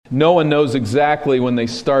No one knows exactly when they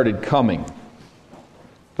started coming.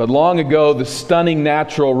 But long ago, the stunning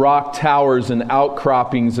natural rock towers and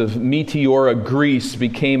outcroppings of Meteora, Greece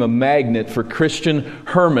became a magnet for Christian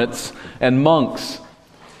hermits and monks.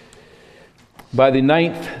 By the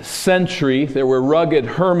 9th century, there were rugged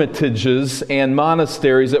hermitages and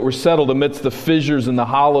monasteries that were settled amidst the fissures and the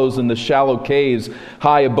hollows and the shallow caves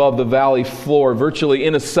high above the valley floor, virtually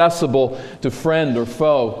inaccessible to friend or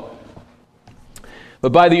foe.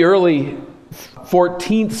 But by the early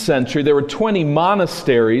 14th century, there were 20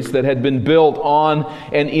 monasteries that had been built on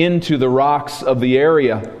and into the rocks of the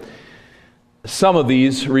area. Some of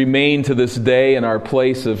these remain to this day and are a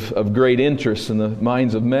place of great interest in the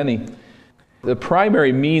minds of many. The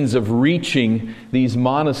primary means of reaching these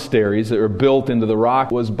monasteries that were built into the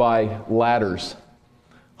rock was by ladders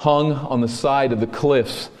hung on the side of the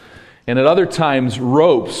cliffs. And at other times,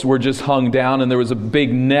 ropes were just hung down, and there was a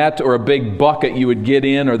big net or a big bucket you would get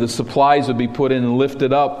in, or the supplies would be put in and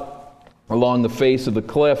lifted up along the face of the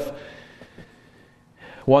cliff.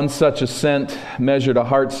 One such ascent measured a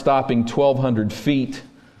heart-stopping 1,200 feet.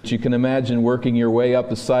 You can imagine working your way up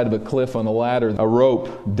the side of a cliff on a ladder, a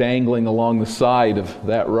rope dangling along the side of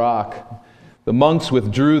that rock. The monks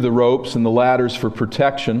withdrew the ropes and the ladders for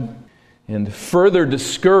protection, and further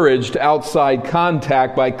discouraged outside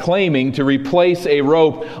contact by claiming to replace a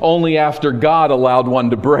rope only after God allowed one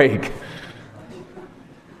to break.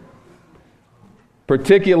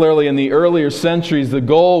 Particularly in the earlier centuries, the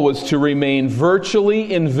goal was to remain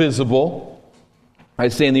virtually invisible. I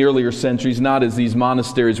say in the earlier centuries, not as these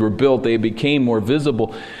monasteries were built, they became more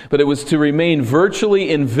visible, but it was to remain virtually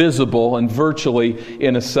invisible and virtually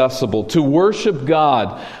inaccessible, to worship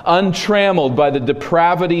God untrammeled by the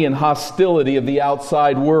depravity and hostility of the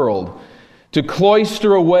outside world, to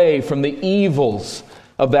cloister away from the evils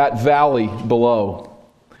of that valley below.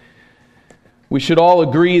 We should all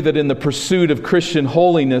agree that in the pursuit of Christian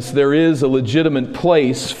holiness, there is a legitimate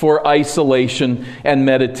place for isolation and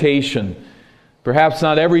meditation. Perhaps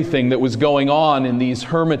not everything that was going on in these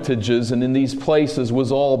hermitages and in these places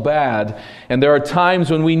was all bad. And there are times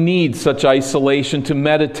when we need such isolation to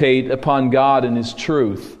meditate upon God and His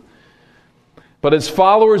truth. But as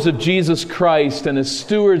followers of Jesus Christ and as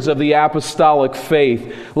stewards of the apostolic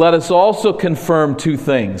faith, let us also confirm two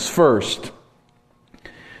things. First,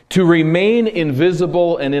 to remain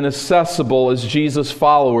invisible and inaccessible as Jesus'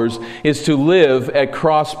 followers is to live at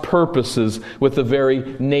cross purposes with the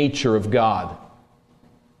very nature of God.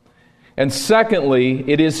 And secondly,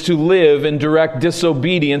 it is to live in direct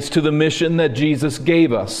disobedience to the mission that Jesus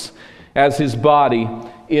gave us as His body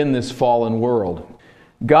in this fallen world.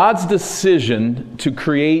 God's decision to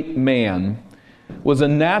create man was a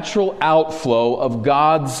natural outflow of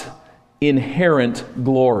God's inherent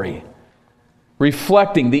glory,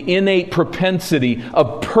 reflecting the innate propensity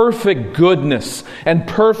of perfect goodness and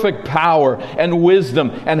perfect power and wisdom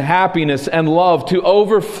and happiness and love to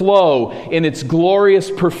overflow in its glorious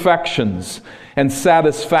perfections and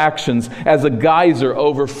satisfactions as a geyser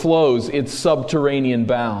overflows its subterranean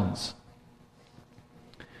bounds.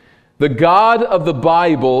 The God of the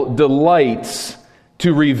Bible delights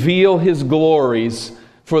to reveal His glories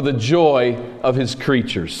for the joy of His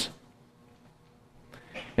creatures.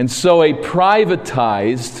 And so a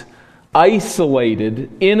privatized, isolated,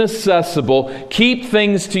 inaccessible, keep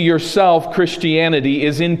things to yourself Christianity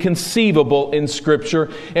is inconceivable in Scripture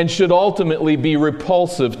and should ultimately be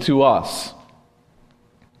repulsive to us.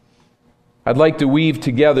 I'd like to weave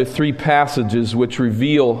together three passages which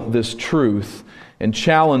reveal this truth and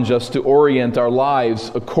challenge us to orient our lives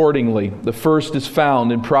accordingly. The first is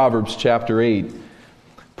found in Proverbs chapter 8.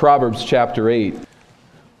 Proverbs chapter 8.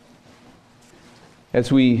 As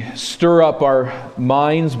we stir up our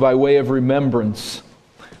minds by way of remembrance,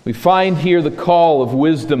 we find here the call of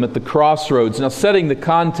wisdom at the crossroads. Now, setting the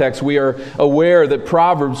context, we are aware that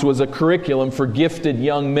Proverbs was a curriculum for gifted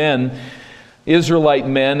young men, Israelite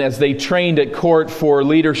men, as they trained at court for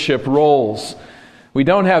leadership roles. We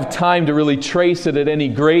don't have time to really trace it at any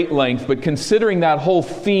great length, but considering that whole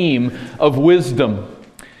theme of wisdom,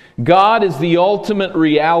 God is the ultimate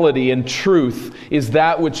reality, and truth is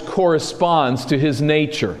that which corresponds to His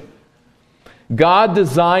nature. God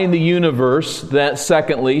designed the universe,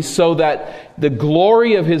 secondly, so that the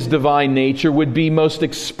glory of His divine nature would be most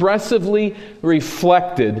expressively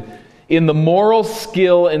reflected in the moral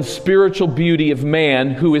skill and spiritual beauty of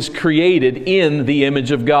man who is created in the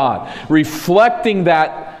image of God, reflecting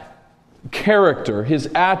that character, His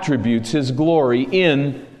attributes, His glory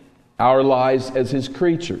in our lives as His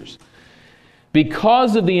creatures.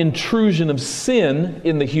 Because of the intrusion of sin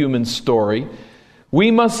in the human story, We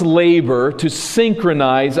must labor to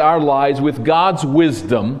synchronize our lives with God's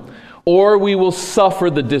wisdom, or we will suffer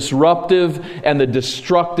the disruptive and the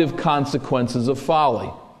destructive consequences of folly.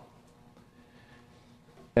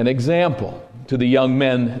 An example to the young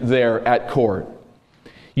men there at court.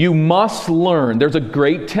 You must learn, there's a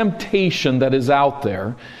great temptation that is out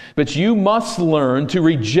there, but you must learn to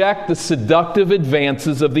reject the seductive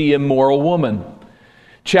advances of the immoral woman.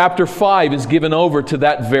 Chapter 5 is given over to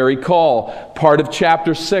that very call, part of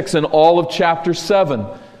chapter 6 and all of chapter 7.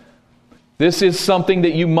 This is something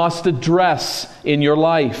that you must address in your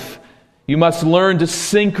life. You must learn to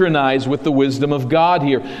synchronize with the wisdom of God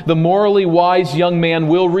here. The morally wise young man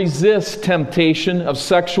will resist temptation of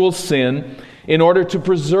sexual sin in order to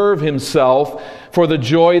preserve himself for the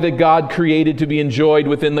joy that God created to be enjoyed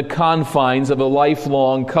within the confines of a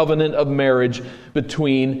lifelong covenant of marriage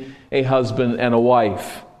between a husband and a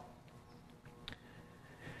wife.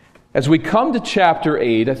 As we come to chapter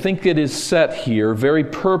 8, I think it is set here very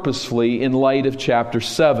purposefully in light of chapter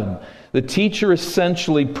 7. The teacher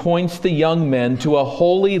essentially points the young men to a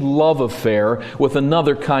holy love affair with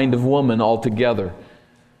another kind of woman altogether.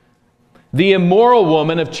 The immoral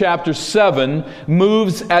woman of chapter 7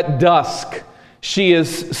 moves at dusk. She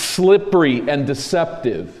is slippery and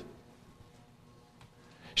deceptive.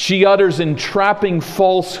 She utters entrapping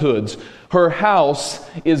falsehoods. Her house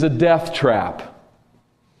is a death trap.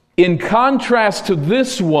 In contrast to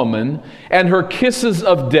this woman and her kisses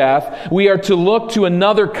of death, we are to look to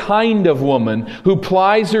another kind of woman who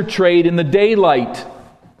plies her trade in the daylight.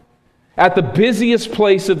 At the busiest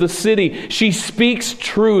place of the city, she speaks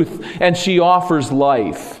truth and she offers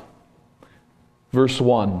life. Verse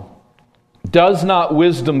 1. Does not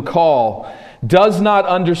wisdom call? Does not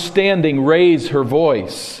understanding raise her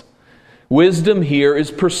voice? Wisdom here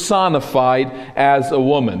is personified as a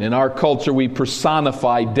woman. In our culture, we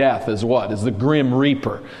personify death as what? As the grim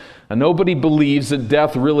reaper. And nobody believes that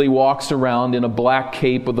death really walks around in a black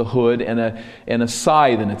cape with a hood and a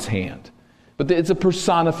scythe in its hand. But it's a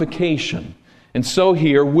personification. And so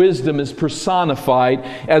here, wisdom is personified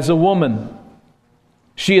as a woman.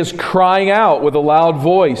 She is crying out with a loud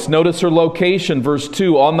voice. Notice her location, verse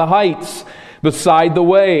 2. On the heights, beside the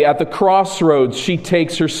way, at the crossroads, she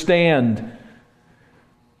takes her stand.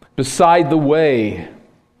 Beside the way,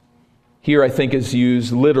 here I think is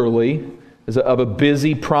used literally as of a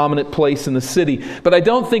busy, prominent place in the city. But I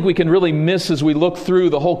don't think we can really miss, as we look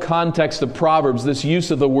through the whole context of Proverbs, this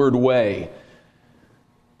use of the word way.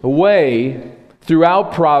 The way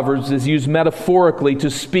throughout Proverbs is used metaphorically to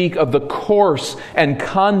speak of the course and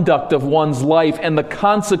conduct of one's life and the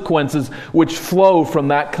consequences which flow from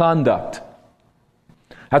that conduct.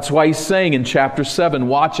 That's why he's saying in chapter 7,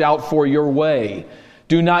 watch out for your way.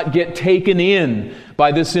 Do not get taken in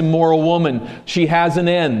by this immoral woman. She has an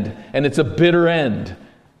end, and it's a bitter end.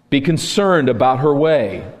 Be concerned about her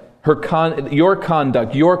way. Your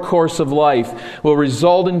conduct, your course of life will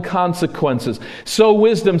result in consequences. So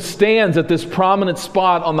wisdom stands at this prominent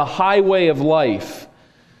spot on the highway of life,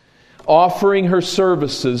 offering her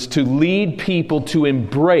services to lead people to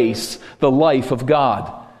embrace the life of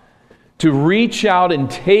God, to reach out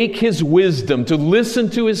and take His wisdom, to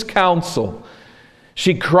listen to His counsel.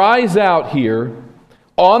 She cries out here,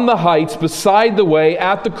 on the heights, beside the way,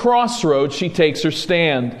 at the crossroads, she takes her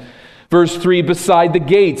stand. Verse 3, beside the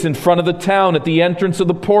gates, in front of the town, at the entrance of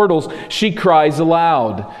the portals, she cries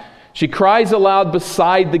aloud. She cries aloud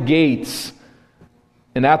beside the gates.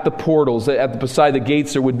 And at the portals, beside the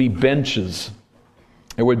gates, there would be benches.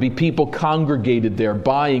 There would be people congregated there,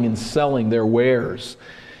 buying and selling their wares,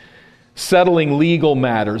 settling legal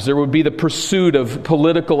matters. There would be the pursuit of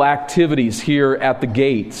political activities here at the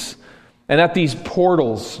gates. And at these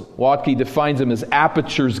portals, Watke defines them as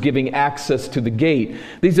apertures giving access to the gate.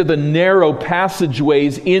 These are the narrow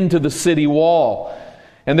passageways into the city wall.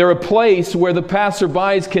 And they're a place where the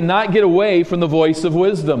passerbys cannot get away from the voice of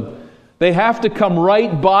wisdom. They have to come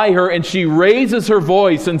right by her, and she raises her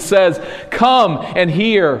voice and says, "Come and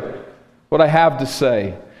hear what I have to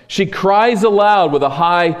say." She cries aloud with a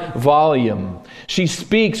high volume. She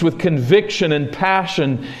speaks with conviction and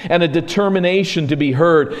passion and a determination to be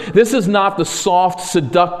heard. This is not the soft,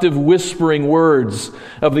 seductive, whispering words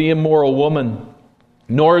of the immoral woman,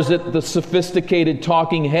 nor is it the sophisticated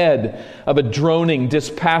talking head of a droning,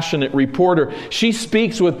 dispassionate reporter. She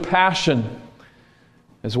speaks with passion.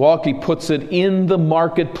 As Watke puts it, in the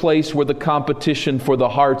marketplace where the competition for the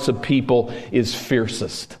hearts of people is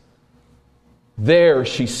fiercest. There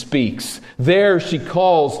she speaks. There she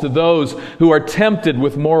calls to those who are tempted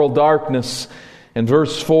with moral darkness. And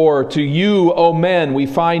verse 4, to you, O men, we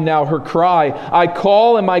find now her cry. I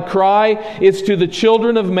call, and my cry is to the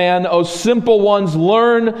children of man. O simple ones,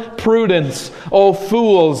 learn prudence. O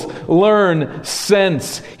fools, learn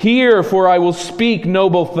sense. Hear, for I will speak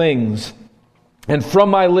noble things. And from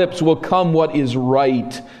my lips will come what is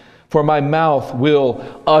right, for my mouth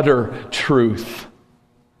will utter truth.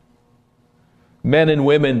 Men and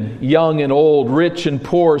women, young and old, rich and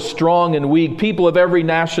poor, strong and weak, people of every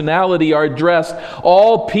nationality are addressed.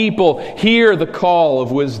 All people hear the call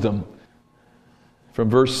of wisdom. From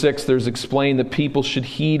verse 6, there's explained that people should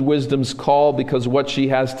heed wisdom's call because what she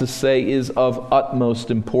has to say is of utmost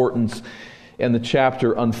importance. And the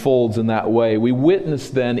chapter unfolds in that way. We witness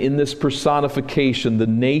then in this personification the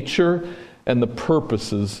nature and the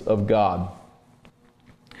purposes of God.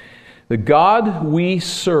 The God we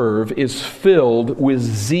serve is filled with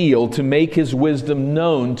zeal to make His wisdom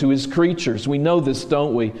known to His creatures. We know this,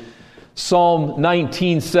 don't we? Psalm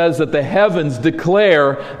 19 says that the heavens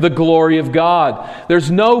declare the glory of God.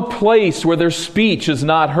 There's no place where their speech is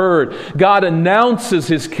not heard. God announces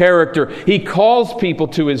His character. He calls people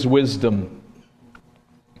to His wisdom.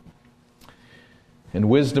 And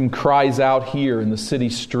wisdom cries out here in the city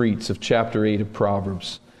streets of chapter 8 of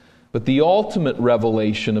Proverbs. But the ultimate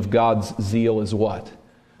revelation of God's zeal is what?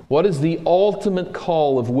 What is the ultimate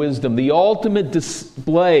call of wisdom? The ultimate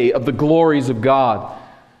display of the glories of God.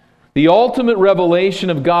 The ultimate revelation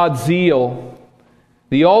of God's zeal,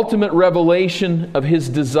 the ultimate revelation of His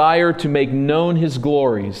desire to make known His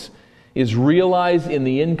glories is realized in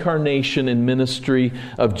the incarnation and ministry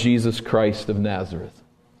of Jesus Christ of Nazareth.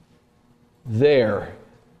 There,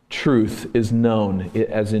 truth is known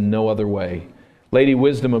as in no other way. Lady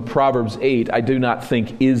Wisdom of Proverbs 8, I do not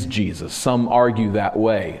think is Jesus. Some argue that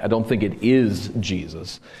way. I don't think it is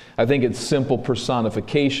Jesus. I think it's simple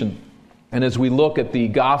personification. And as we look at the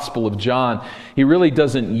Gospel of John, he really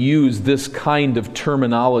doesn't use this kind of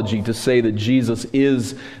terminology to say that Jesus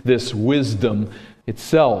is this wisdom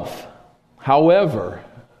itself. However,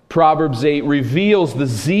 Proverbs 8 reveals the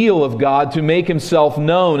zeal of God to make Himself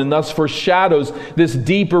known and thus foreshadows this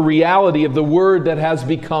deeper reality of the Word that has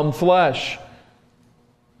become flesh.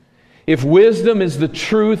 If wisdom is the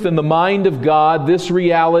truth and the mind of God, this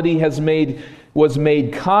reality was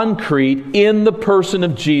made concrete in the person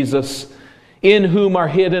of Jesus, in whom are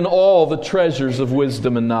hidden all the treasures of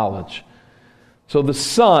wisdom and knowledge. So the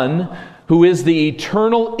Son, who is the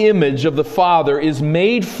eternal image of the Father, is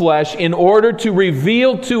made flesh in order to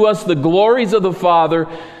reveal to us the glories of the Father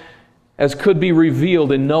as could be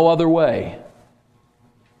revealed in no other way.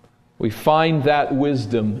 We find that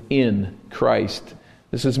wisdom in Christ.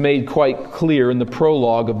 This is made quite clear in the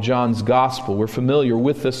prologue of John's Gospel. We're familiar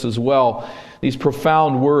with this as well, these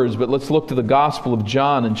profound words. But let's look to the Gospel of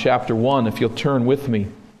John in chapter 1, if you'll turn with me.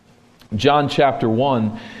 John chapter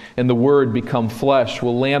 1, and the Word become flesh.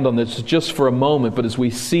 We'll land on this just for a moment, but as we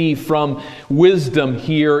see from wisdom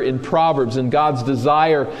here in Proverbs and God's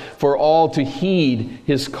desire for all to heed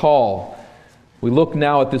His call, we look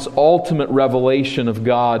now at this ultimate revelation of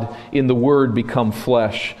God in the Word become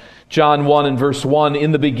flesh. John 1 and verse 1,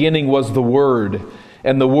 in the beginning was the Word,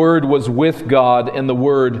 and the Word was with God, and the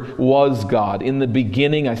Word was God. In the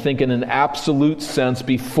beginning, I think in an absolute sense,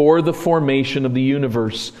 before the formation of the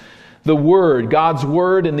universe. The Word, God's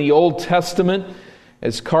Word in the Old Testament,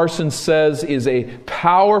 as Carson says, is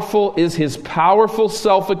His powerful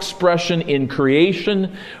self-expression in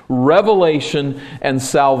creation, revelation, and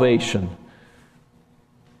salvation.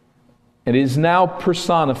 It is now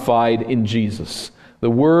personified in Jesus. The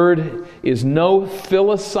Word is no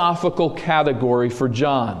philosophical category for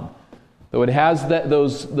John. Though it has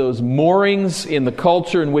those moorings in the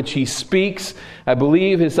culture in which he speaks, I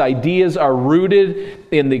believe his ideas are rooted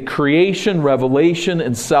in the creation, revelation,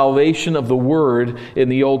 and salvation of the Word in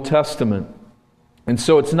the Old Testament. And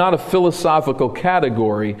so it's not a philosophical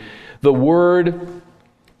category. The Word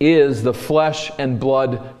is the flesh and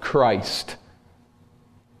blood Christ,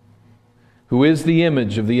 who is the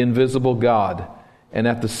image of the invisible God, and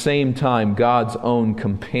at the same time God's own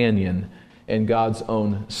companion and God's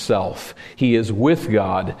own self. He is with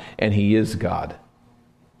God and He is God.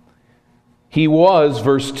 He was,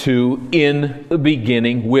 verse 2, in the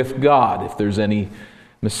beginning with God. If there's any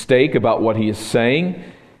mistake about what he is saying,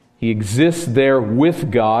 he exists there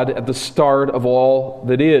with God at the start of all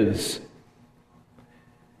that is.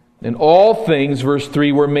 And all things, verse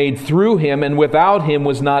 3, were made through Him, and without Him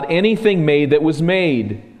was not anything made that was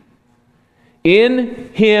made.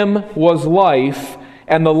 In Him was life,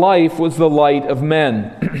 and the life was the light of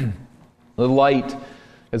men. The light,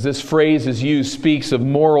 as this phrase is used, speaks of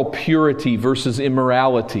moral purity versus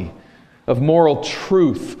immorality, of moral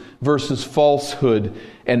truth versus falsehood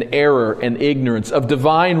and error and ignorance, of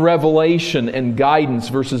divine revelation and guidance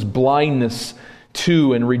versus blindness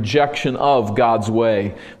to and rejection of God's way.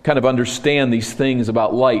 We kind of understand these things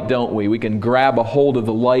about light, don't we? We can grab a hold of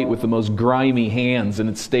the light with the most grimy hands and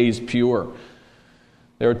it stays pure.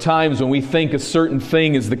 There are times when we think a certain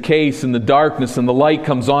thing is the case in the darkness and the light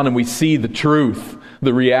comes on and we see the truth,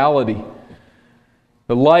 the reality.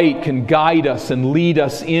 The light can guide us and lead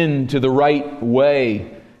us into the right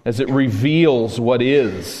way as it reveals what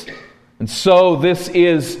is. And so this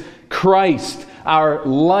is Christ, our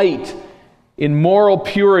light, in moral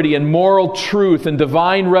purity and moral truth and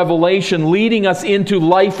divine revelation, leading us into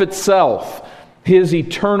life itself, His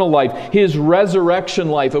eternal life, His resurrection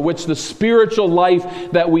life, at which the spiritual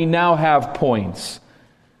life that we now have points.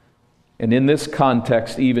 And in this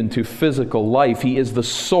context, even to physical life, He is the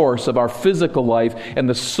source of our physical life and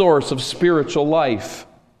the source of spiritual life.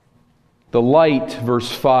 The light,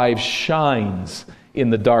 verse 5, shines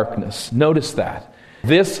in the darkness. Notice that.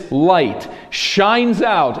 This light shines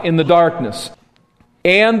out in the darkness,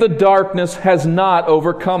 and the darkness has not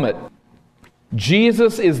overcome it.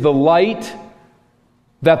 Jesus is the light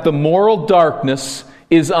that the moral darkness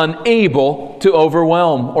is unable to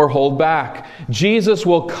overwhelm or hold back. Jesus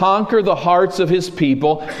will conquer the hearts of His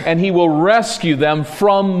people, and He will rescue them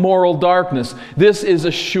from moral darkness. This is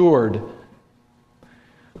assured.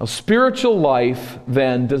 A spiritual life,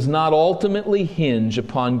 then, does not ultimately hinge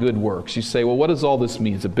upon good works. You say, well, what does all this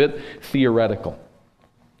mean? It's a bit theoretical.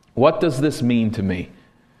 What does this mean to me?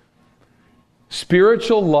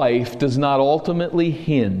 Spiritual life does not ultimately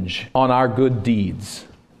hinge on our good deeds.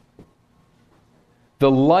 The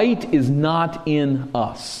light is not in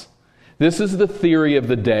us. This is the theory of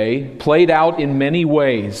the day, played out in many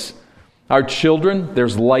ways. Our children,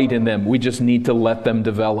 there's light in them. We just need to let them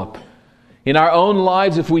develop. In our own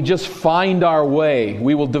lives, if we just find our way,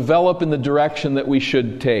 we will develop in the direction that we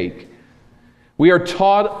should take. We are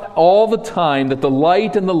taught all the time that the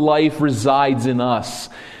light and the life resides in us.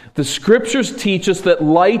 The Scriptures teach us that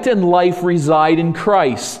light and life reside in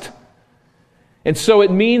Christ. And so it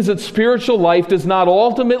means that spiritual life does not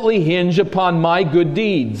ultimately hinge upon my good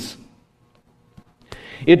deeds.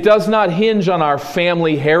 It does not hinge on our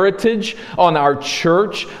family heritage, on our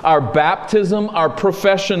church, our baptism, our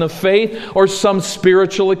profession of faith, or some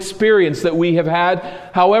spiritual experience that we have had,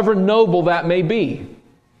 however noble that may be.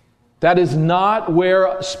 That is not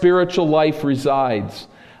where spiritual life resides.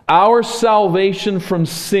 Our salvation from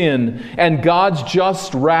sin and God's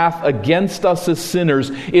just wrath against us as sinners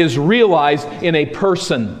is realized in a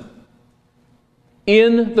person.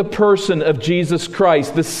 In the person of Jesus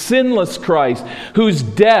Christ, the sinless Christ, whose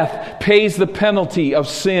death pays the penalty of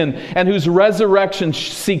sin and whose resurrection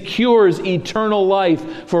secures eternal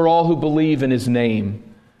life for all who believe in His name.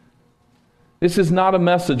 This is not a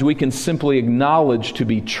message we can simply acknowledge to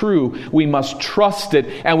be true. We must trust it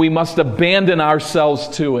and we must abandon ourselves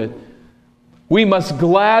to it. We must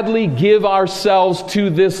gladly give ourselves to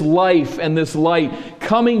this life and this light,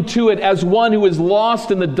 coming to it as one who is lost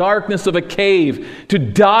in the darkness of a cave, to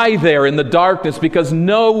die there in the darkness because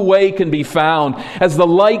no way can be found. As the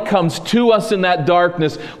light comes to us in that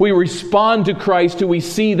darkness, we respond to Christ, who we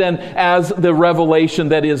see then as the revelation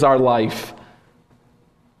that is our life.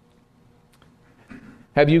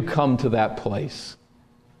 Have you come to that place?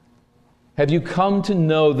 Have you come to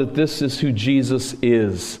know that this is who Jesus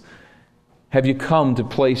is? Have you come to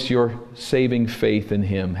place your saving faith in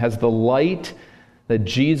Him? Has the light that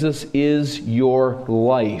Jesus is your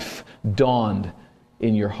life dawned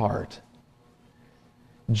in your heart?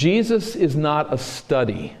 Jesus is not a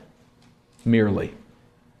study merely.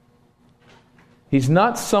 He's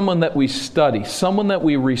not someone that we study, someone that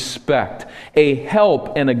we respect, a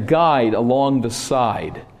help and a guide along the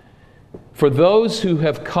side. For those who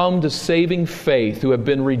have come to saving faith, who have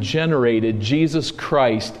been regenerated, Jesus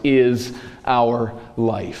Christ is our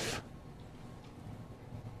life.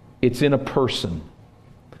 It's in a person.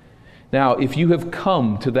 Now, if you have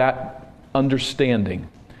come to that understanding,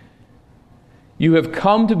 you have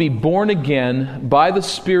come to be born again by the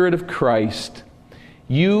Spirit of Christ,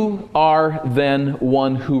 you are then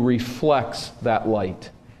one who reflects that light.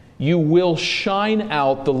 You will shine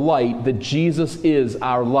out the light that Jesus is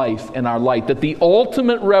our life and our light. That the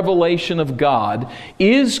ultimate revelation of God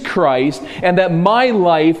is Christ, and that my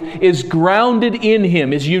life is grounded in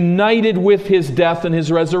Him, is united with His death and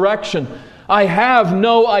His resurrection. I have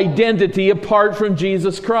no identity apart from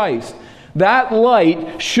Jesus Christ. That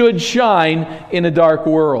light should shine in a dark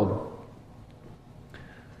world.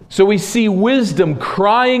 So we see wisdom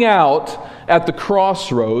crying out at the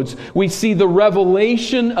crossroads, we see the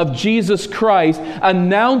revelation of Jesus Christ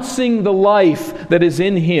announcing the life that is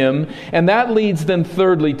in Him. And that leads then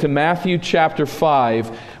thirdly to Matthew chapter 5,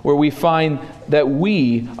 where we find that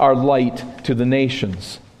we are light to the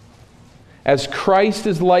nations. As Christ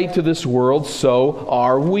is light to this world, so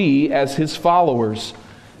are we as His followers,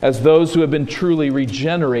 as those who have been truly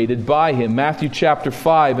regenerated by Him. Matthew chapter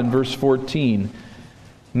 5 and verse 14.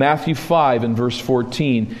 Matthew 5 and verse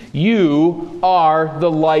 14. You are the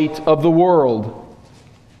light of the world.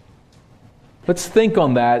 Let's think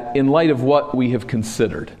on that in light of what we have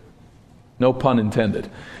considered. No pun intended.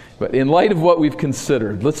 But in light of what we've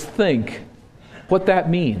considered, let's think what that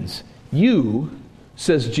means. You,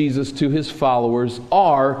 says Jesus to His followers,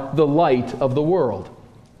 are the light of the world.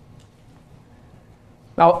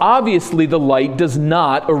 Now, obviously, the light does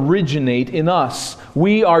not originate in us.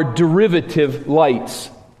 We are derivative lights.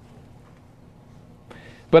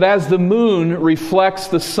 But as the moon reflects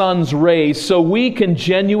the sun's rays, so we can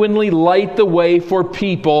genuinely light the way for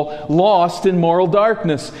people lost in moral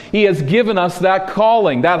darkness. He has given us that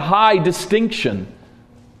calling, that high distinction.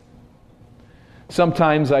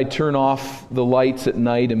 Sometimes I turn off the lights at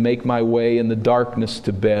night and make my way in the darkness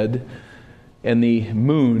to bed, and the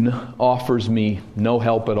moon offers me no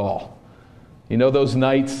help at all. You know those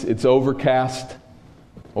nights it's overcast,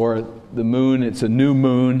 or the moon, it's a new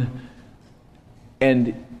moon,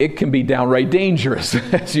 and it can be downright dangerous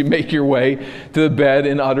as you make your way to the bed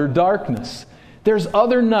in utter darkness. There's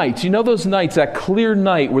other nights, you know those nights, that clear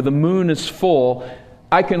night where the moon is full,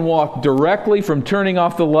 I can walk directly from turning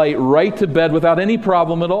off the light right to bed without any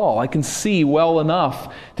problem at all. I can see well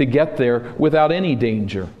enough to get there without any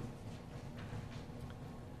danger.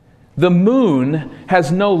 The moon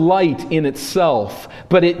has no light in itself,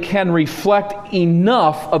 but it can reflect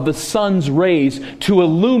enough of the sun's rays to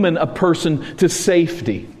illumine a person to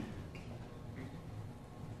safety.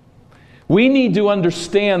 We need to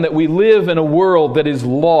understand that we live in a world that is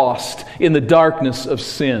lost in the darkness of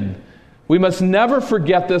sin. We must never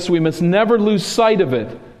forget this. We must never lose sight of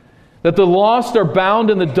it. That the lost are bound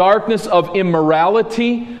in the darkness of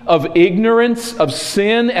immorality, of ignorance, of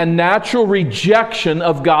sin, and natural rejection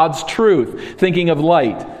of God's truth. Thinking of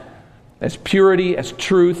light as purity, as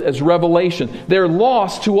truth, as revelation. They're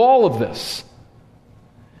lost to all of this.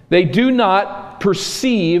 They do not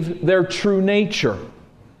perceive their true nature.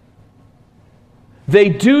 They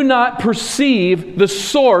do not perceive the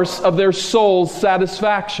source of their soul's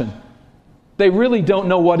satisfaction. They really don't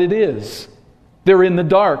know what it is. They're in the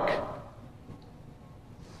dark.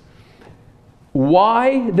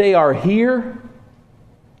 Why they are here,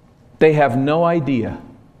 they have no idea.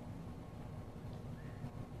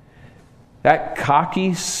 That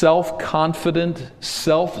cocky, self-confident,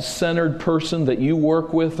 self-centered person that you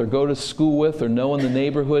work with or go to school with or know in the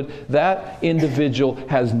neighborhood, that individual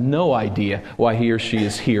has no idea why he or she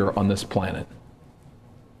is here on this planet.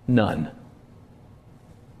 None.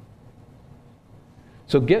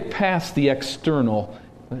 So get past the external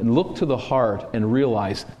and look to the heart and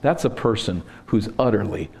realize that's a person who's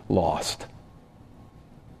utterly lost.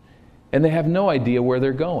 And they have no idea where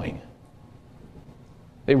they're going.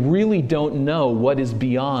 They really don't know what is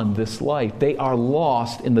beyond this life. They are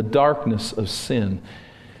lost in the darkness of sin.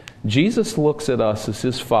 Jesus looks at us as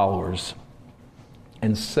His followers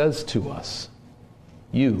and says to us,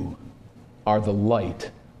 you are the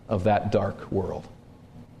light of that dark world.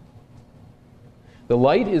 The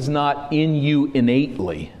light is not in you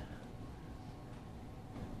innately,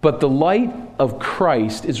 but the light of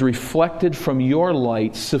Christ is reflected from your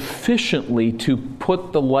light sufficiently to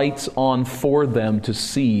put the lights on for them to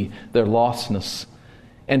see their lostness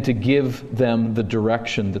and to give them the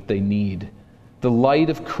direction that they need. The light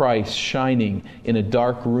of Christ shining in a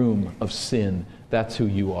dark room of sin, that's who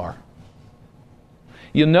you are.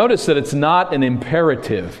 You'll notice that it's not an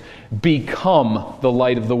imperative, become the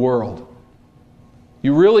light of the world.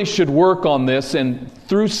 You really should work on this and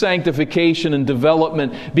through sanctification and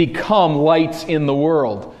development become lights in the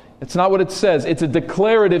world. It's not what it says. It's a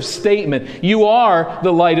declarative statement. You are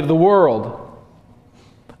the light of the world.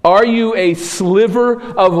 Are you a sliver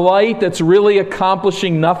of light that's really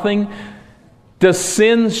accomplishing nothing? Does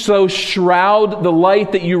sin so shroud the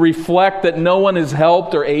light that you reflect that no one is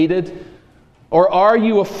helped or aided? Or are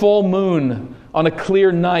you a full moon on a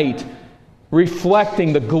clear night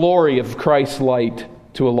reflecting the glory of Christ's light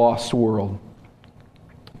to a lost world?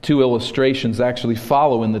 Two illustrations actually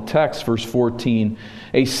follow in the text, verse 14.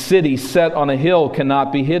 A city set on a hill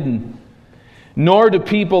cannot be hidden. Nor do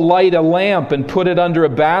people light a lamp and put it under a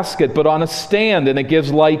basket, but on a stand, and it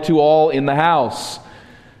gives light to all in the house.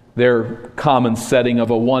 Their common setting of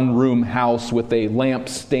a one-room house with a lamp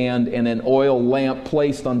stand and an oil lamp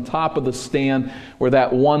placed on top of the stand where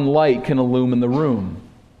that one light can illumine the room.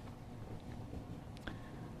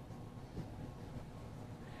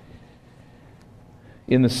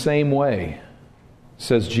 In the same way,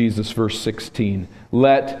 says Jesus, verse 16,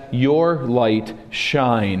 let your light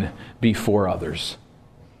shine before others,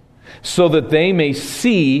 so that they may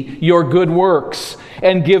see your good works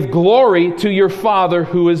and give glory to your Father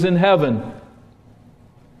who is in heaven.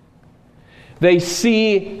 They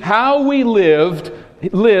see how we live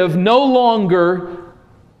no longer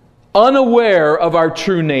unaware of our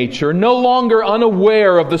true nature, no longer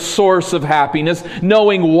unaware of the source of happiness,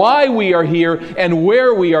 knowing why we are here and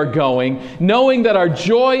where we are going, knowing that our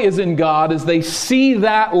joy is in God. As they see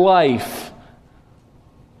that life,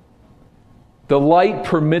 the light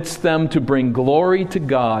permits them to bring glory to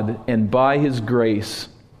God, and by His grace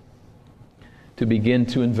to begin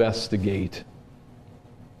to investigate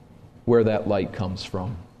where that light comes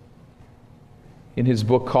from. In his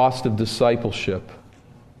book, Cost of Discipleship,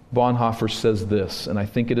 Bonhoeffer says this, and I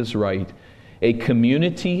think it is right: a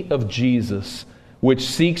community of Jesus which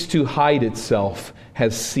seeks to hide itself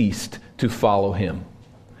has ceased to follow Him.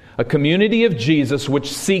 A community of Jesus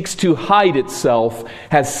which seeks to hide itself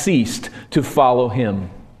has ceased to follow Him.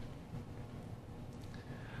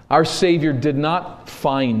 Our Savior did not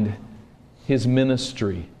find His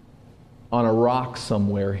ministry on a rock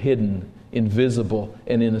somewhere, hidden, invisible,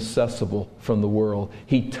 and inaccessible from the world.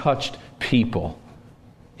 He touched people.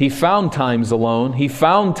 He found times alone. He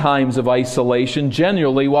found times of isolation,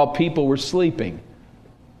 generally while people were sleeping.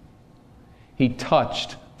 He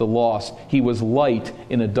touched the lost. He was light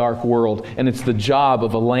in a dark world, and it's the job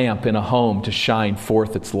of a lamp in a home to shine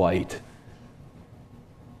forth its light.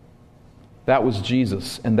 That was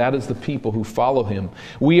Jesus, and that is the people who follow Him.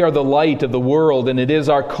 We are the light of the world, and it is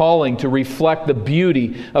our calling to reflect the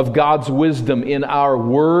beauty of God's wisdom in our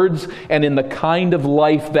words and in the kind of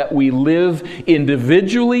life that we live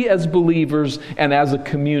individually as believers and as a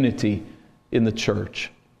community in the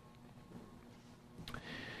church.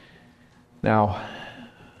 Now,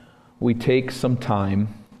 we take some time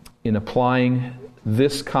in applying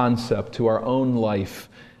this concept to our own life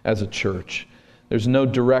as a church. There's no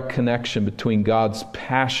direct connection between God's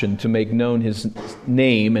passion to make known His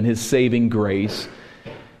name and His saving grace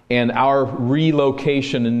and our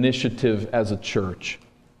relocation initiative as a church.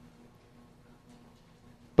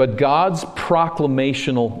 But God's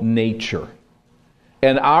proclamational nature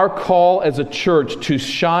and our call as a church to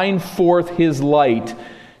shine forth His light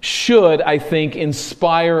should, I think,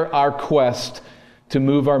 inspire our quest to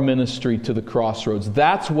move our ministry to the crossroads.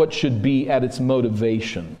 That's what should be at its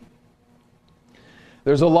motivation.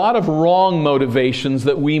 There's a lot of wrong motivations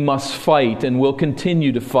that we must fight and will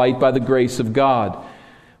continue to fight by the grace of God.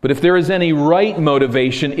 But if there is any right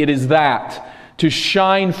motivation, it is that, to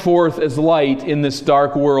shine forth as light in this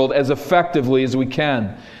dark world as effectively as we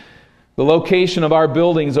can. The location of our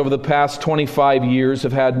buildings over the past 25 years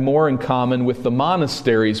have had more in common with the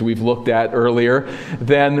monasteries we've looked at earlier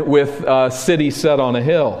than with a city set on a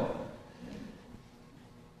hill.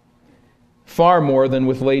 Far more than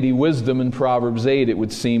with Lady Wisdom in Proverbs 8, it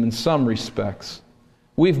would seem, in some respects.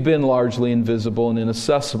 We've been largely invisible and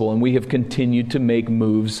inaccessible, and we have continued to make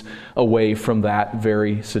moves away from that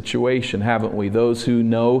very situation, haven't we? Those who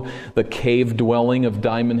know the cave dwelling of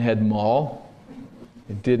Diamond Head Mall,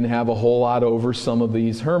 it didn't have a whole lot over some of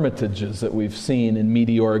these hermitages that we've seen in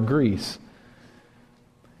Meteora, Greece.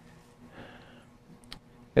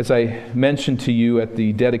 As I mentioned to you at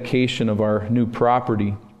the dedication of our new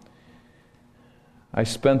property, I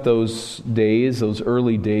spent those days, those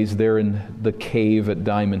early days there in the cave at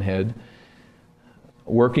Diamond Head,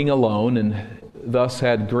 working alone, and thus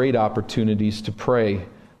had great opportunities to pray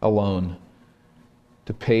alone,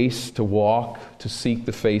 to pace, to walk, to seek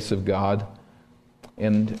the face of God.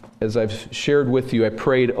 And as I've shared with you, I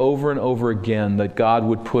prayed over and over again that God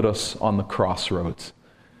would put us on the crossroads.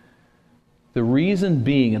 The reason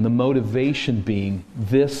being, and the motivation being,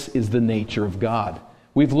 this is the nature of God.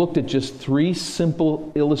 We've looked at just 3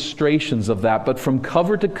 simple illustrations of that, but from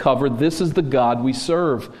cover to cover, this is the God we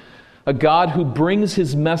serve. A God who brings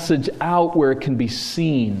His message out where it can be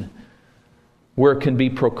seen, where it can be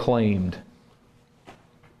proclaimed.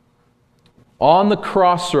 On the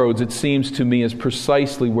crossroads, it seems to me, is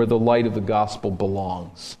precisely where the light of the gospel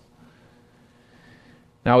belongs.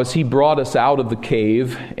 Now, as He brought us out of the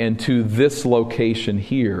cave and to this location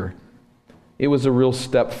here, it was a real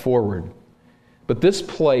step forward. But this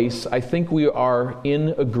place, I think we are in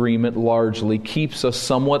agreement largely, keeps us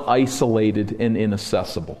somewhat isolated and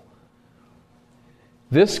inaccessible.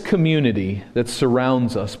 This community that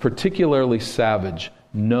surrounds us, particularly Savage,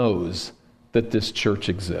 knows that this church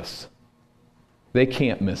exists. They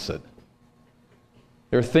can't miss it.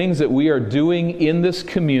 There are things that we are doing in this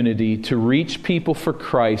community to reach people for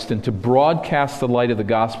Christ and to broadcast the light of the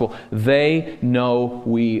gospel. They know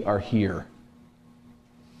we are here.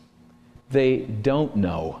 They don't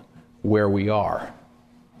know where we are.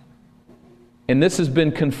 And this has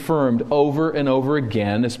been confirmed over and over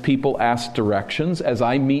again as people ask directions, as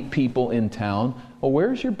I meet people in town. Well,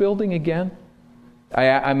 where's your building again?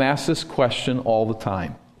 I'm asked this question all the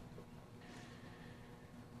time.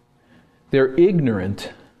 They're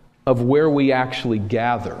ignorant of where we actually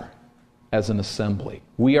gather as an assembly.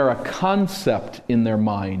 We are a concept in their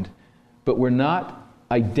mind, but we're not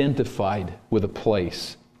identified with a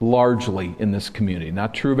place largely in this community.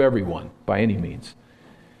 Not true of everyone by any means.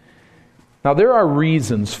 Now, there are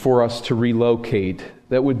reasons for us to relocate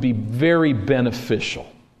that would be very beneficial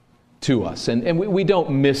to us. And we don't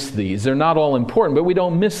miss these. They're not all important, but we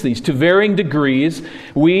don't miss these. To varying degrees,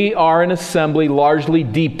 we are an assembly largely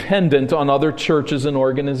dependent on other churches and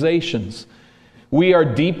organizations. We are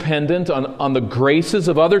dependent on the graces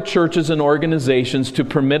of other churches and organizations to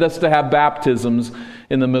permit us to have baptisms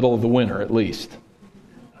in the middle of the winter, at least.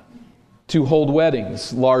 To hold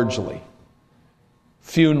weddings, largely.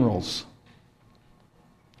 Funerals.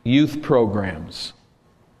 Youth programs.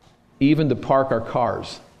 Even to park our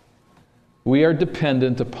cars. We are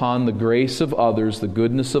dependent upon the grace of others, the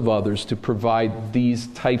goodness of others, to provide these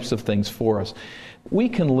types of things for us. We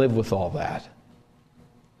can live with all that.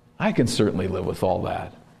 I can certainly live with all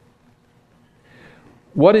that.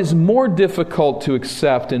 What is more difficult to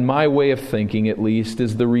accept, in my way of thinking at least,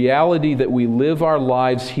 is the reality that we live our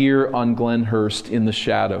lives here on Glenhurst in the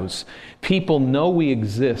shadows. People know we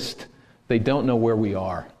exist. They don't know where we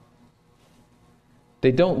are.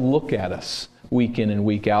 They don't look at us week in and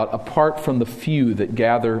week out, apart from the few that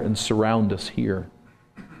gather and surround us here.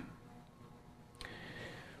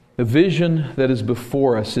 The vision that is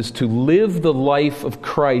before us is to live the life of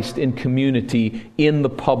Christ in community in the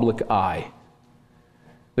public eye.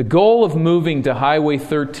 The goal of moving to Highway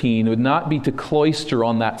 13 would not be to cloister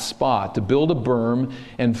on that spot, to build a berm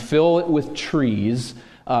and fill it with trees,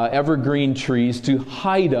 evergreen trees, to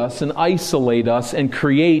hide us and isolate us and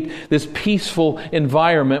create this peaceful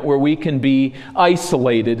environment where we can be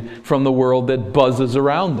isolated from the world that buzzes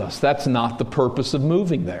around us. That's not the purpose of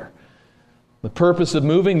moving there. The purpose of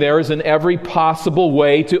moving there is in every possible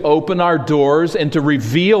way to open our doors and to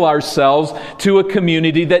reveal ourselves to a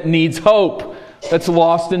community that needs hope, that's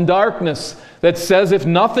lost in darkness, that says, if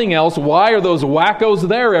nothing else, why are those wackos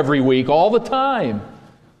there every week, all the time?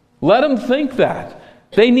 Let them think that.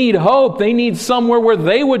 They need hope. They need somewhere where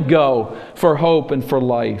they would go for hope and for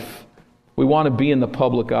life. We want to be in the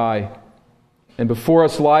public eye. And before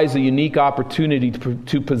us lies a unique opportunity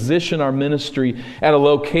to position our ministry at a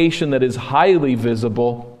location that is highly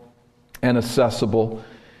visible and accessible,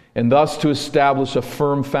 and thus to establish a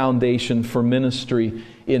firm foundation for ministry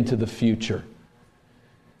into the future.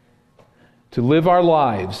 To live our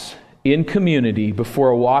lives in community before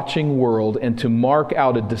a watching world and to mark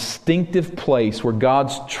out a distinctive place where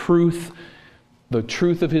God's truth, the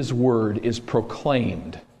truth of His Word, is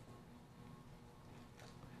proclaimed.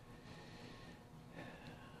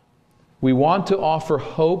 We want to offer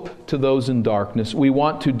hope to those in darkness. We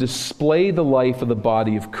want to display the life of the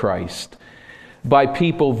body of Christ by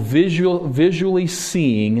people visually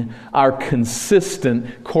seeing our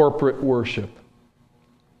consistent corporate worship.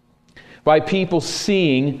 By people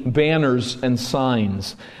seeing banners and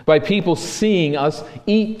signs. By people seeing us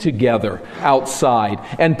eat together outside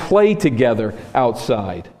and play together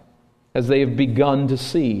outside, as they have begun to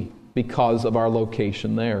see because of our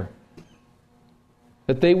location there.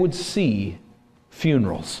 That they would see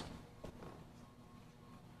funerals.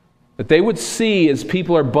 That they would see, as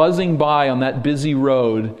people are buzzing by on that busy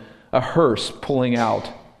road, a hearse pulling out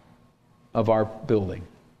of our building.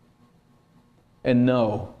 And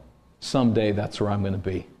know, someday that's where I'm going to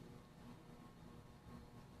be.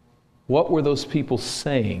 What were those people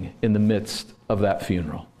saying in the midst of that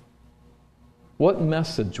funeral? What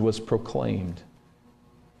message was proclaimed?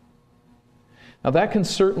 Now that can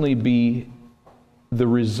certainly be the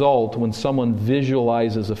result when someone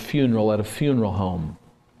visualizes a funeral at a funeral home.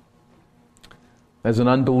 As an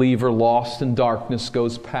unbeliever lost in darkness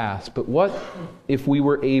goes past. But what if we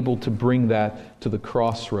were able to bring that to the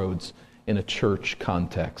crossroads in a church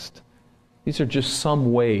context? These are just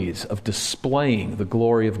some ways of displaying the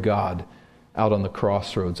glory of God out on the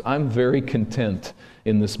crossroads. I'm very content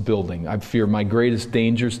in this building. I fear my greatest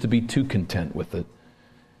danger is to be too content with it.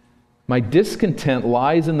 My discontent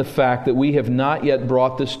lies in the fact that we have not yet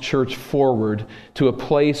brought this church forward to a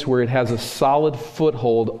place where it has a solid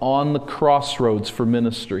foothold on the crossroads for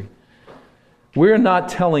ministry. We're not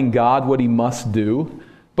telling God what He must do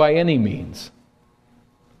by any means.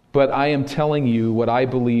 But I am telling you what I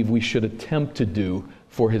believe we should attempt to do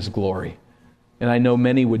for His glory. And I know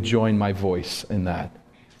many would join my voice in that.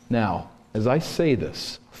 Now, as I say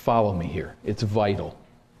this, follow me here. It's vital.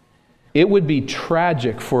 It would be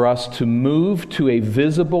tragic for us to move to a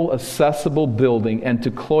visible, accessible building and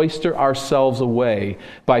to cloister ourselves away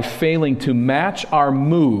by failing to match our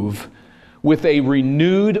move with a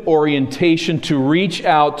renewed orientation to reach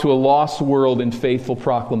out to a lost world in faithful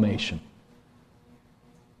proclamation.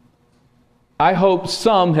 I hope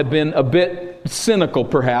some have been a bit cynical,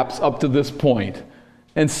 perhaps, up to this point,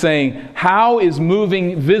 and saying, how is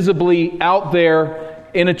moving visibly out there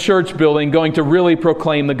in a church building going to really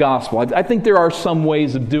proclaim the gospel? I think there are some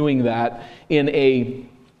ways of doing that in a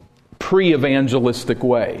pre-evangelistic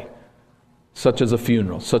way, such as a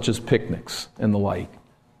funeral, such as picnics and the like.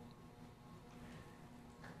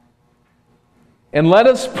 And let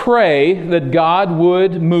us pray that God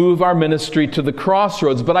would move our ministry to the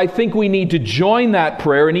crossroads. But I think we need to join that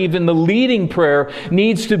prayer, and even the leading prayer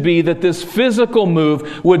needs to be that this physical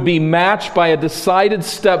move would be matched by a decided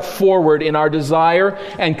step forward in our desire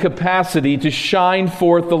and capacity to shine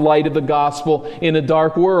forth the light of the gospel in a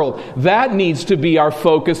dark world. That needs to be our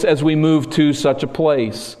focus as we move to such a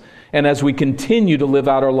place and as we continue to live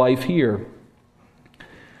out our life here.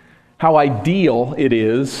 How ideal it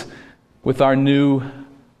is with our new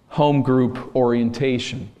home group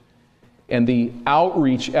orientation and the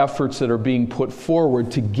outreach efforts that are being put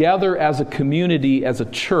forward together as a community, as a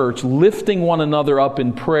church, lifting one another up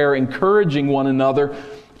in prayer, encouraging one another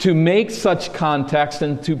to make such context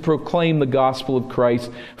and to proclaim the gospel of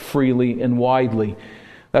Christ freely and widely.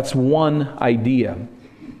 That's one idea,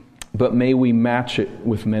 but may we match it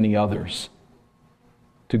with many others.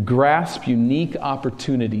 To grasp unique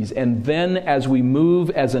opportunities, and then as we move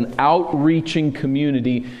as an outreaching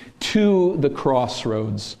community to the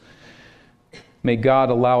crossroads, may God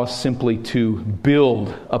allow us simply to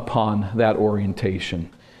build upon that orientation.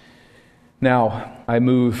 Now, I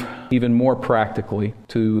move even more practically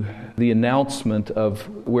to the announcement of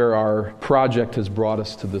where our project has brought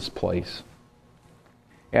us to this place.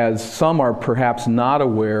 As some are perhaps not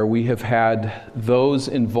aware, we have had those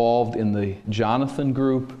involved in the Jonathan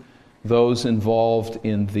group, those involved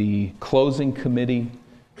in the closing committee,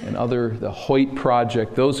 and the Hoyt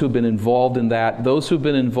project, those who have been involved in that, those who have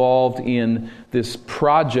been involved in this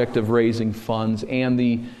project of raising funds, and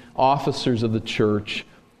the officers of the church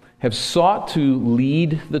have sought to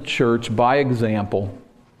lead the church by example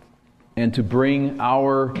and to bring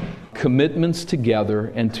our commitments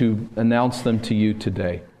together and to announce them to you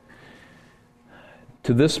today.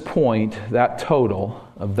 To this point, that total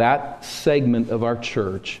of that segment of our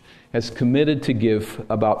church has committed to give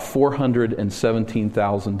about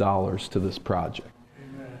 $417,000 to this project.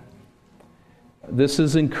 Amen. This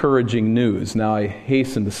is encouraging news. Now, I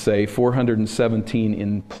hasten to say 417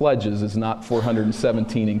 in pledges is not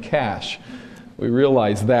 417 in cash. We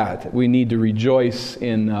realize that. We need to rejoice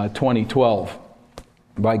in 2012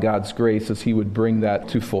 by God's grace as He would bring that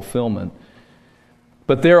to fulfillment.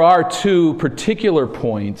 But there are two particular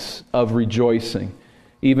points of rejoicing,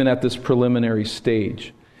 even at this preliminary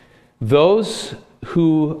stage. Those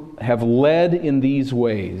who have led in these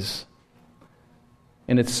ways,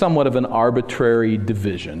 and it's somewhat of an arbitrary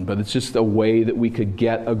division, but it's just a way that we could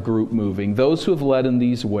get a group moving. Those who have led in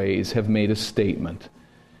these ways have made a statement,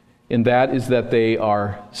 and that is that they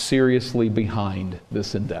are seriously behind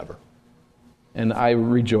this endeavor. And I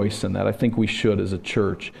rejoice in that. I think we should as a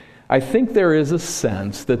church. I think there is a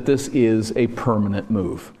sense that this is a permanent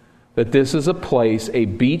move, that this is a place, a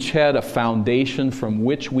beachhead, a foundation from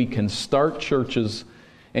which we can start churches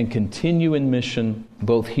and continue in mission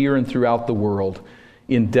both here and throughout the world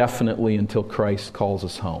indefinitely until Christ calls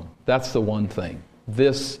us home. That's the one thing.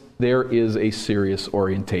 There is a serious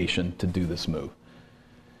orientation to do this move.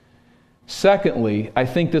 Secondly, I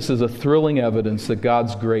think this is a thrilling evidence that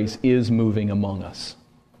God's grace is moving among us.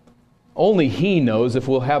 Only He knows if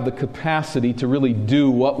we'll have the capacity to really do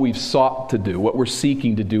what we've sought to do, what we're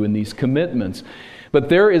seeking to do in these commitments. But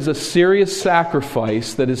there is a serious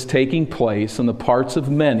sacrifice that is taking place on the parts of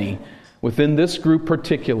many, within this group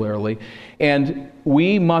particularly, and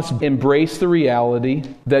we must embrace the reality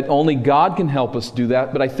that only God can help us do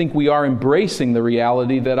that, but I think we are embracing the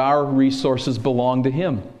reality that our resources belong to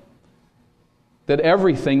Him. That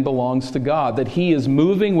everything belongs to God, that He is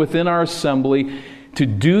moving within our assembly to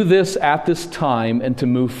do this at this time and to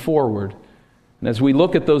move forward. And as we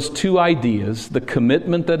look at those two ideas, the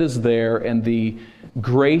commitment that is there and the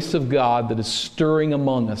grace of God that is stirring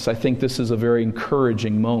among us, I think this is a very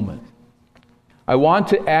encouraging moment. I want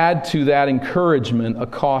to add to that encouragement a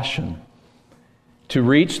caution. To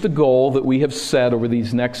reach the goal that we have set over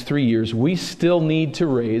these next 3 years, we still need to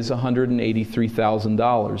raise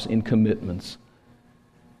 $183,000 in commitments.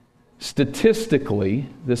 Statistically,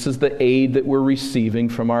 this is the aid that we're receiving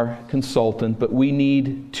from our consultant, but we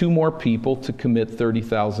need 2 more people to commit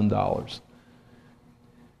 $30,000.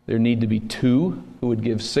 There need to be 2 who would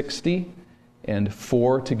give 60 and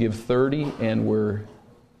 4 to give 30, and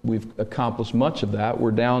we've accomplished much of that.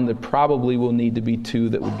 We're down to probably will need to be 2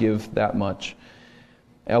 that would give that much.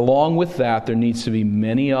 Along with that, there needs to be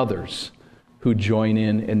many others who join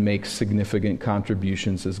in and make significant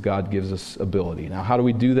contributions as God gives us ability. Now, how do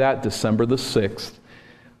we do that? December the 6th.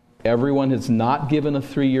 Everyone who's not given a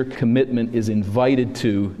 3-year commitment is invited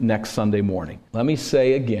to next Sunday morning. Let me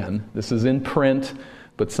say again, this is in print,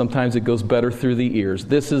 but sometimes it goes better through the ears.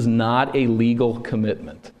 This is not a legal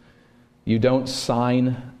commitment. You don't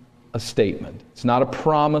sign a statement. It's not a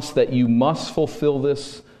promise that you must fulfill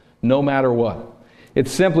this no matter what.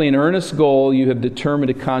 It's simply an earnest goal you have determined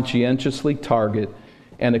to conscientiously target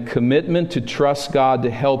and a commitment to trust God to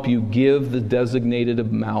help you give the designated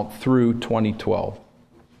amount through 2012.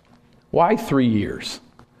 Why 3 years?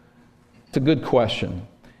 It's a good question.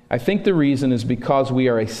 I think the reason is because we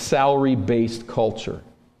are a salary-based culture.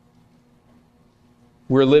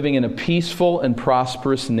 We're living in a peaceful and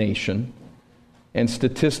prosperous nation, and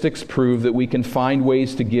statistics prove that we can find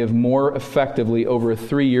ways to give more effectively over a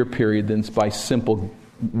 3-year period than by simple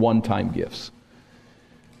one-time gifts.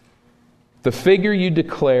 The figure you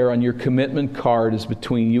declare on your commitment card is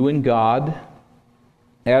between you and God,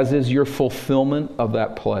 as is your fulfillment of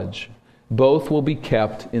that pledge. Both will be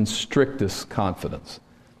kept in strictest confidence.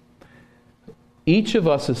 Each of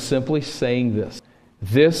us is simply saying this.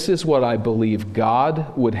 This is what I believe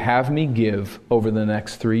God would have me give over the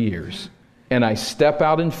next 3 years. And I step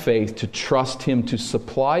out in faith to trust Him to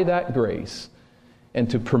supply that grace and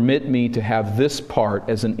to permit me to have this part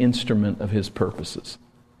as an instrument of His purposes.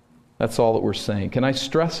 That's all that we're saying. Can I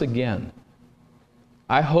stress again?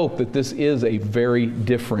 I hope that this is a very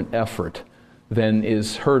different effort than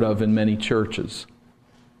is heard of in many churches.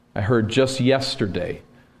 I heard just yesterday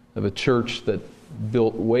of a church that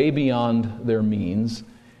built way beyond their means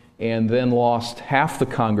and then lost half the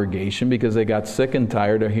congregation because they got sick and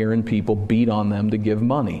tired of hearing people beat on them to give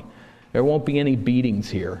money. There won't be any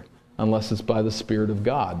beatings here unless it's by the Spirit of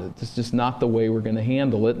God. It's just not the way we're going to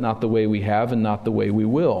handle it, not the way we have, and not the way we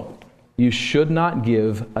will. You should not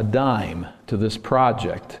give a dime to this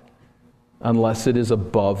project unless it is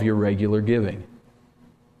above your regular giving.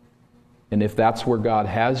 And if that's where God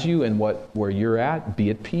has you and where you're at,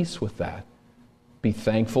 be at peace with that. Be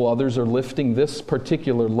thankful others are lifting this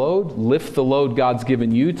particular load. Lift the load God's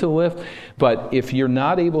given you to lift. But if you're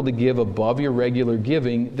not able to give above your regular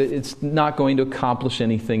giving, it's not going to accomplish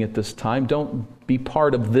anything at this time. Don't be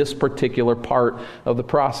part of this particular part of the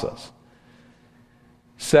process.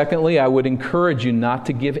 Secondly, I would encourage you not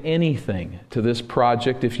to give anything to this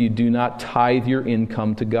project if you do not tithe your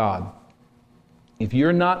income to God. If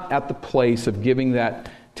you're not at the place of giving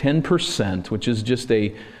that 10%, which is just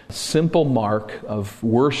a simple mark of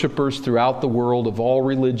worshipers throughout the world of all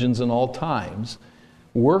religions and all times,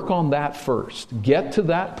 work on that first. Get to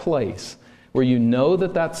that place where you know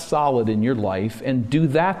that that's solid in your life, and do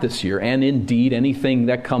that this year. And indeed, anything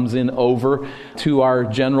that comes in over to our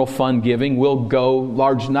general fund giving will go,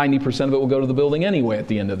 90% of it will go to the building anyway at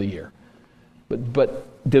the end of the year.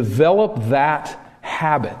 But develop that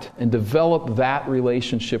habit and develop that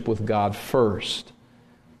relationship with God first.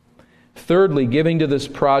 Thirdly, giving to this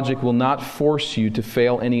project will not force you to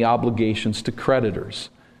fail any obligations to creditors.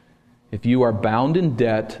 If you are bound in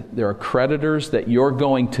debt, there are creditors that you're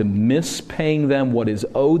going to miss paying them what is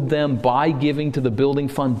owed them by giving to the building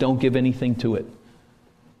fund. Don't give anything to it.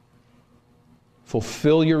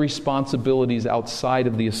 Fulfill your responsibilities outside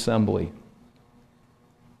of the assembly.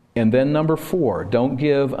 And then number 4, don't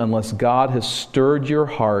give unless God has stirred your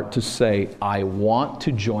heart to say, I want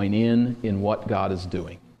to join in what God is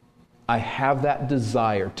doing. I have that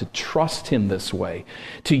desire to trust Him this way,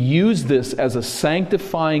 to use this as a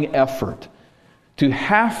sanctifying effort, to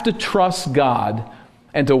have to trust God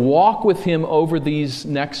and to walk with Him over these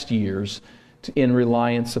next years in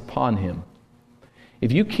reliance upon Him.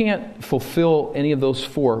 If you can't fulfill any of those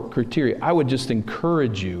 4 criteria, I would just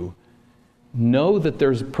encourage you, know that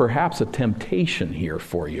there's perhaps a temptation here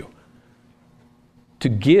for you to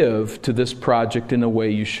give to this project in a way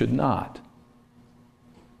you should not.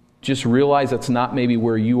 Just realize that's not maybe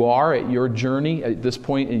where you are at your journey, at this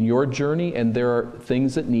point in your journey, and there are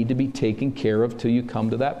things that need to be taken care of till you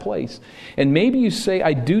come to that place. And maybe you say,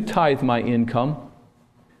 I do tithe my income.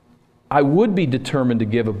 I would be determined to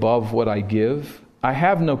give above what I give. I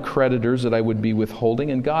have no creditors that I would be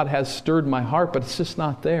withholding, and God has stirred my heart, but it's just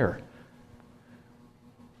not there.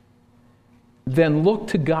 Then look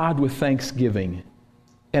to God with thanksgiving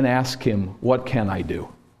and ask Him, what can I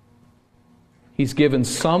do? He's given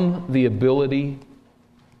some the ability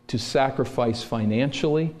to sacrifice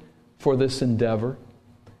financially for this endeavor.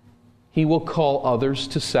 He will call others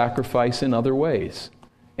to sacrifice in other ways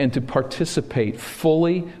and to participate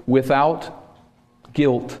fully without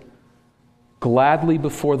guilt, gladly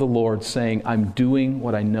before the Lord, saying, I'm doing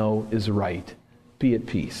what I know is right. Be at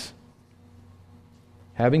peace.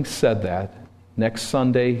 Having said that, next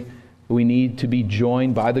Sunday we need to be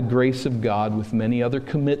joined by the grace of God with many other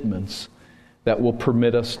commitments that will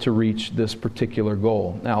permit us to reach this particular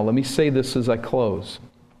goal. Now, let me say this as I close.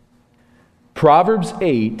 Proverbs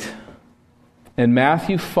 8 and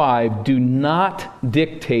Matthew 5 do not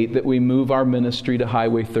dictate that we move our ministry to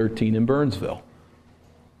Highway 13 in Burnsville.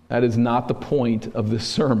 That is not the point of this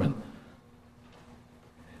sermon.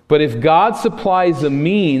 But if God supplies a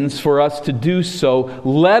means for us to do so,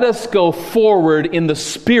 let us go forward in the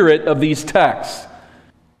spirit of these texts.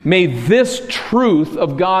 May this truth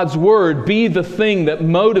of God's Word be the thing that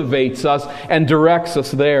motivates us and directs us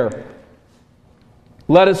there.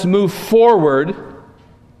 Let us move forward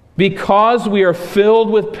because we are filled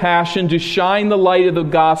with passion to shine the light of the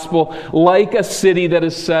gospel like a city that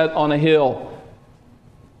is set on a hill.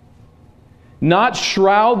 Not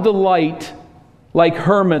shroud the light like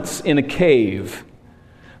hermits in a cave,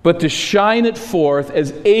 but to shine it forth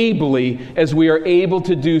as ably as we are able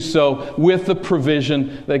to do so with the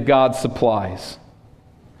provision that God supplies.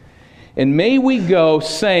 And may we go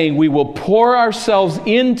saying we will pour ourselves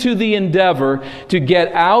into the endeavor to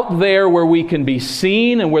get out there where we can be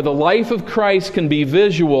seen and where the life of Christ can be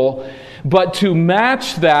visual, but to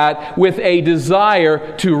match that with a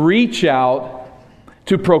desire to reach out,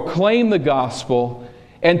 to proclaim the gospel,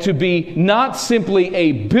 and to be not simply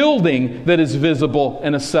a building that is visible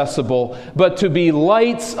and accessible, but to be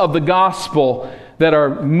lights of the gospel that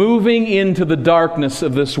are moving into the darkness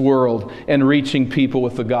of this world and reaching people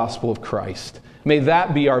with the gospel of Christ. May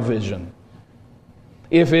that be our vision.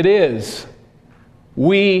 If it is,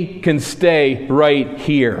 we can stay right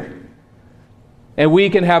here. And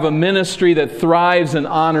we can have a ministry that thrives and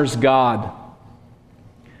honors God.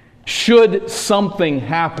 Should something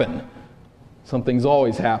happen, something's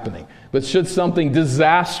always happening. But should something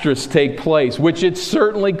disastrous take place, which it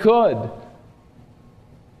certainly could,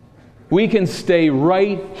 we can stay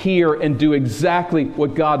right here and do exactly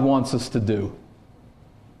what God wants us to do.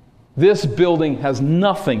 This building has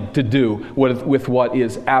nothing to do with what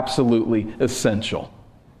is absolutely essential.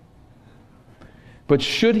 But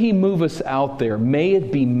should He move us out there, may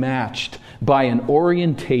it be matched by an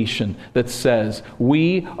orientation that says,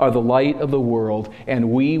 we are the light of the world, and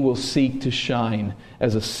we will seek to shine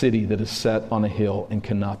as a city that is set on a hill and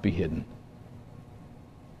cannot be hidden.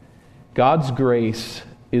 God's grace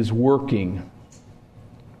is working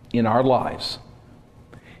in our lives.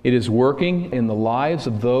 It is working in the lives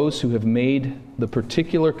of those who have made the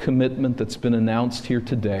particular commitment that's been announced here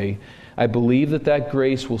today. I believe that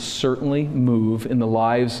grace will certainly move in the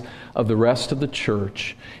lives of the rest of the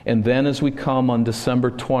church. And then as we come on December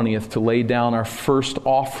 20th to lay down our first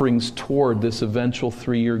offerings toward this eventual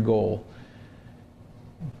 3-year goal,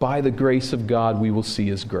 by the grace of God, we will see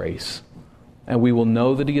His grace. And we will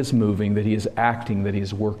know that He is moving, that He is acting, that He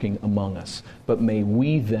is working among us. But may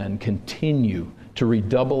we then continue to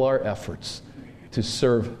redouble our efforts to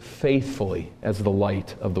serve faithfully as the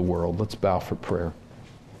light of the world. Let's bow for prayer.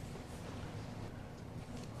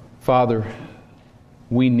 Father,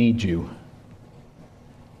 we need You.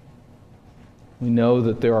 We know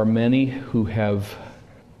that there are many who have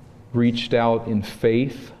reached out in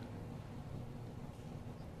faith,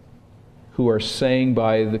 who are saying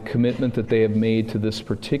by the commitment that they have made to this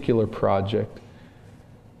particular project,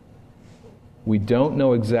 we don't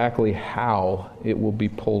know exactly how it will be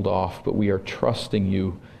pulled off, but we are trusting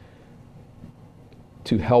You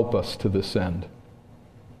to help us to this end.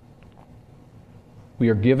 We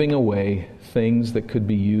are giving away things that could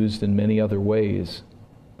be used in many other ways.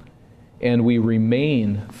 And we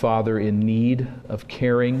remain, Father, in need of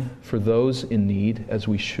caring for those in need, as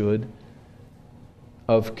we should,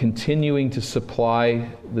 of continuing to supply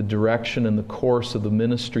the direction and the course of the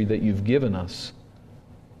ministry that You've given us,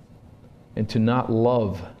 and to not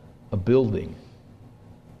love a building,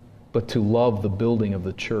 but to love the building of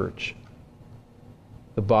the church.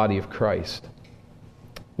 the body of Christ.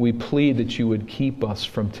 We plead that you would keep us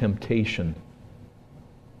from temptation,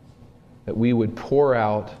 that we would pour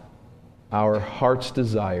out our heart's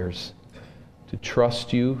desires to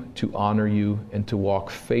trust you, to honor you, and to walk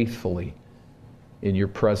faithfully in your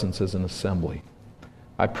presence as an assembly.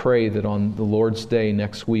 I pray that on the Lord's Day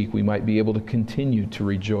next week we might be able to continue to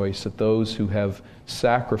rejoice at those who have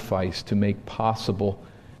sacrificed to make possible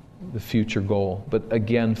the future goal. But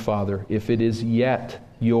again, Father, if it is yet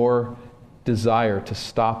your desire to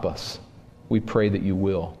stop us, we pray that you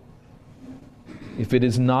will. If it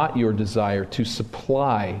is not your desire to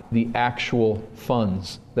supply the actual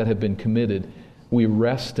funds that have been committed, we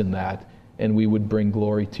rest in that, and we would bring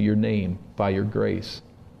glory to your name by your grace.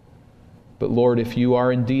 But Lord, if you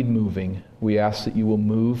are indeed moving, we ask that you will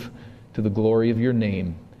move to the glory of your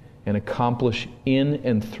name and accomplish in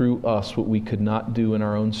and through us what we could not do in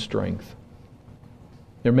our own strength.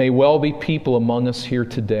 There may well be people among us here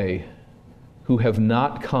today who have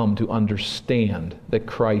not come to understand that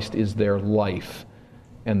Christ is their life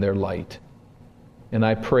and their light. And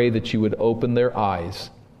I pray that you would open their eyes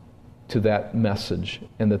to that message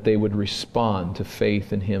and that they would respond to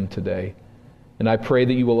faith in him today. And I pray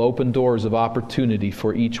that you will open doors of opportunity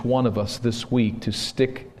for each one of us this week to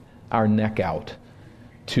stick our neck out,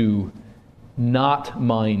 to not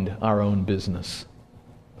mind our own business,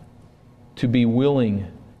 to be willing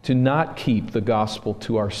to not keep the gospel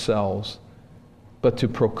to ourselves, but to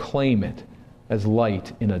proclaim it as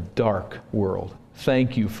light in a dark world.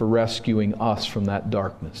 Thank you for rescuing us from that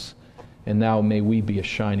darkness. And now may we be a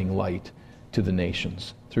shining light to the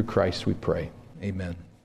nations. Through Christ we pray. Amen.